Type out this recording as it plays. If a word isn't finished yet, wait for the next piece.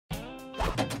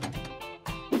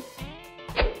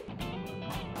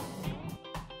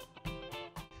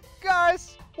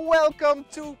Welcome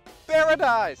to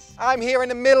paradise! I'm here in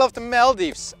the middle of the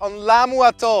Maldives on Lamu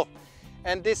Atoll.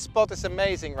 And this spot is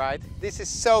amazing, right? This is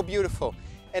so beautiful.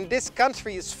 And this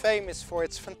country is famous for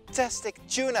its fantastic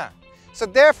tuna. So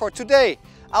therefore today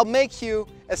I'll make you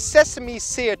a sesame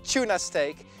seared tuna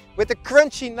steak with a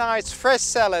crunchy, nice, fresh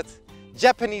salad,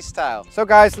 Japanese style. So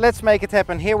guys, let's make it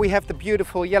happen. Here we have the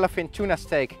beautiful yellowfin tuna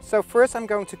steak. So first I'm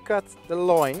going to cut the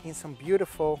loin in some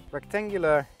beautiful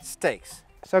rectangular steaks.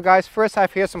 So guys, first I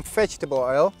have here some vegetable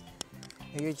oil.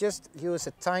 And you just use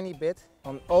a tiny bit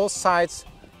on all sides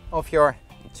of your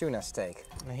tuna steak.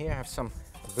 And here I have some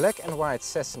black and white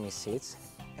sesame seeds.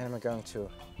 And I'm going to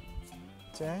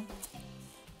turn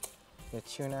the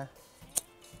tuna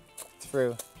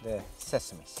through the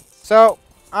sesame seeds. So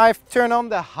I've turned on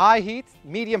the high heat,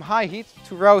 medium high heat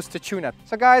to roast the tuna.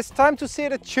 So guys, time to sear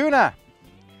the tuna.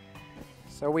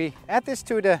 So we add this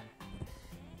to the...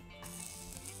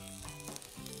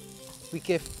 We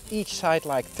give each side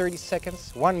like 30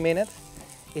 seconds, 1 minute.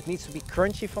 It needs to be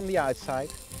crunchy from the outside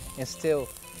and still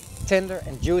tender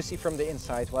and juicy from the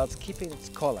inside while it's keeping its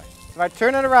color. So I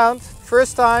turn it around,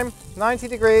 first time, 90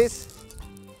 degrees,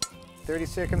 30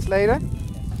 seconds later.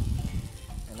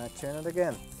 And I turn it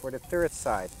again for the third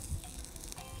side.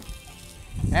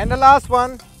 And the last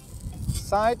one,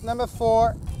 side number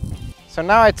 4. So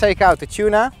now I take out the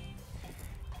tuna.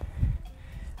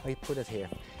 We put it here.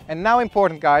 And now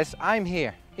important guys, I'm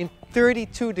here in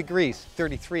 32 degrees,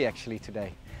 33 actually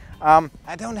today.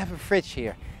 I don't have a fridge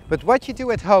here, but what you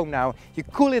do at home now, you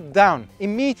cool it down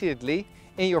immediately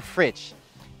in your fridge,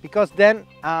 because then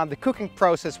the cooking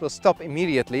process will stop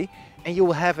immediately and you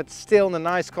will have it still in a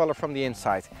nice color from the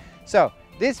inside. So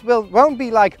this won't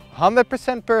be like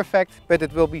 100% perfect, but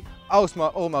it will be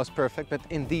almost perfect. But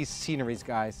in these sceneries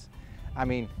guys, I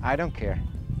mean, I don't care.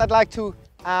 I'd like to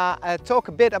talk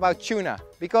a bit about tuna,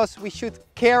 because we should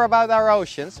care about our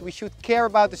oceans, we should care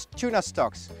about the tuna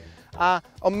stocks.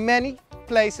 On many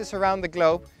places around the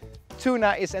globe,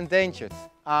 tuna is endangered.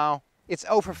 It's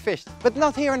overfished, but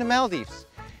not here in the Maldives.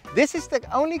 This is the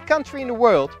only country in the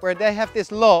world where they have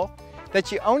this law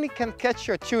that you only can catch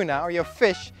your tuna or your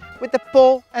fish with a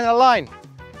pole and a line.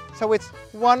 So it's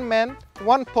one man,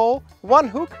 one pole, one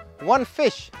hook, one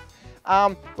fish.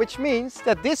 Which means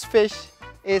that this fish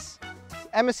is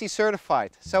MSC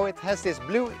certified. So it has this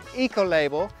blue eco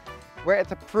label where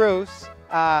it approves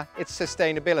its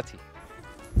sustainability.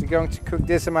 We're going to cook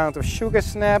this amount of sugar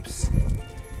snaps,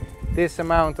 this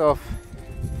amount of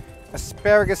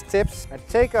asparagus tips. I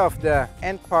take off the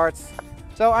end parts.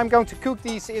 So I'm going to cook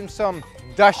these in some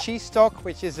dashi stock,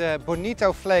 which is a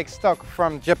bonito flake stock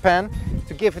from Japan,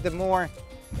 to give it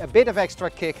a bit of extra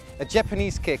kick, a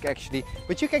Japanese kick actually.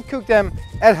 But you can cook them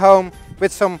at home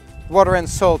with some water and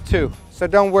salt too, so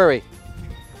don't worry.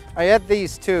 I add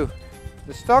these to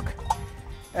the stock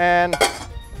and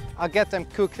I'll get them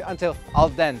cooked until al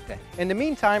dente. In the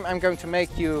meantime, I'm going to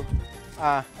make you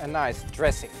a nice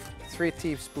dressing. 3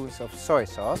 teaspoons of soy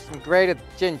sauce, some grated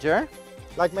ginger,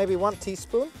 like maybe 1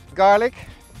 teaspoon. Garlic,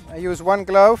 I use 1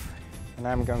 clove, and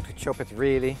I'm going to chop it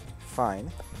really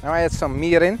fine. Now I add some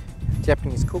mirin,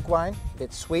 Japanese cook wine, a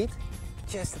bit sweet,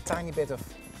 just a tiny bit of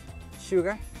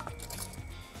sugar.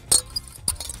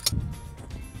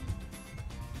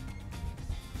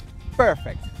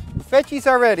 Perfect. Veggies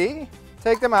are ready,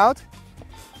 take them out.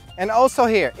 And also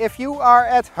here, if you are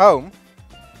at home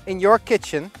in your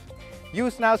kitchen,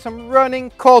 use now some running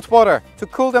cold water to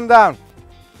cool them down.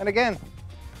 And again,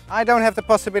 I don't have the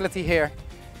possibility here,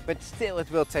 but still it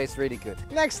will taste really good.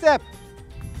 Next step,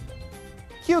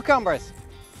 cucumbers.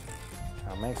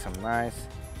 I'll make some nice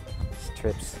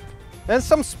strips. Then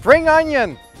some spring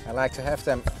onion. I like to have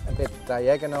them a bit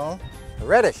diagonal.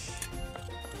 Radish.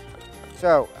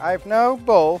 So I have no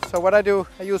bowl, so what I do,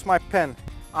 I use my pen.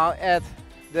 I'll add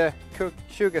the cooked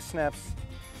sugar snaps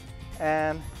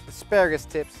and asparagus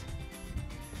tips.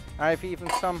 I have even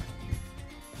some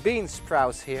bean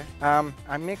sprouts here.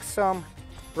 I mix some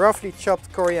roughly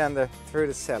chopped coriander through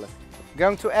the salad. I'm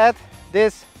going to add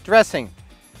this dressing,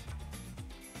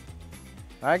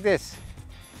 like this.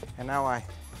 And now I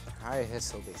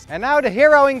hustle this. And now the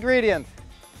hero ingredient,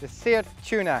 the seared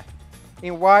tuna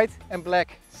in white and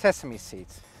black sesame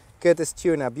seeds. Good as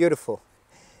tuna, beautiful.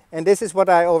 And this is what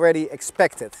I already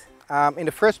expected. In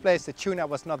the first place, the tuna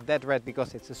was not that red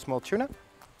because it's a small tuna.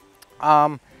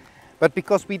 But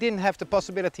because we didn't have the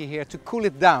possibility here to cool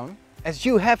it down, as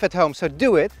you have at home, so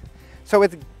do it. So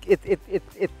it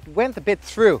went a bit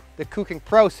through the cooking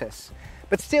process.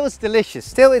 But still it's delicious,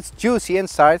 still it's juicy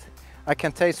inside. I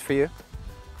can taste for you.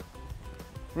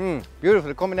 Beautiful,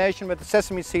 the combination with the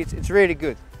sesame seeds, it's really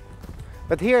good.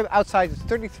 But here outside it's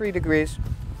 33 degrees.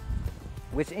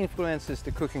 which influences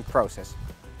the cooking process.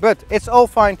 But it's all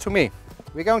fine to me.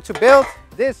 We're going to build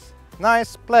this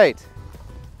nice plate.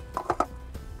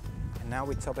 And now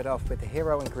we top it off with the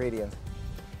hero ingredient.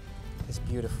 This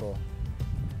beautiful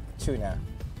tuna.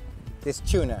 This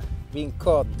tuna being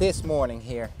caught this morning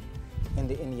here in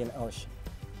the Indian Ocean.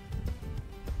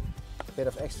 A bit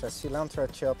of extra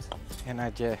cilantro chopped, and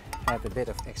I just add a bit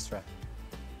of extra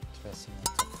dressing on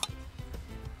top.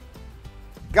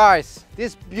 Guys,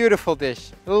 this beautiful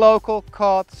dish, local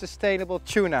caught sustainable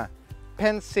tuna,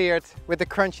 pan-seared with a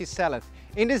crunchy salad,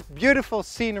 in this beautiful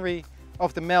scenery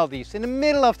of the Maldives, in the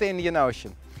middle of the Indian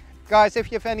Ocean. Guys,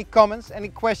 if you have any comments, any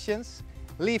questions,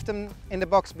 leave them in the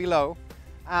box below.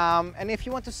 And if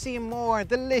you want to see more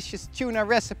delicious tuna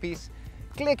recipes,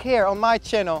 click here on my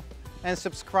channel and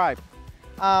subscribe.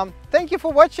 Thank you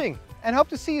for watching and hope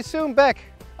to see you soon back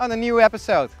on a new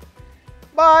episode.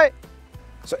 Bye!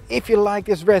 So if you like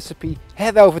this recipe,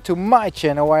 head over to my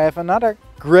channel where I have another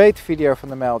great video from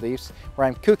the Maldives where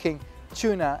I'm cooking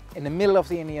tuna in the middle of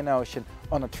the Indian Ocean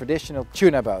on a traditional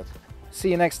tuna boat. See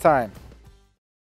you next time.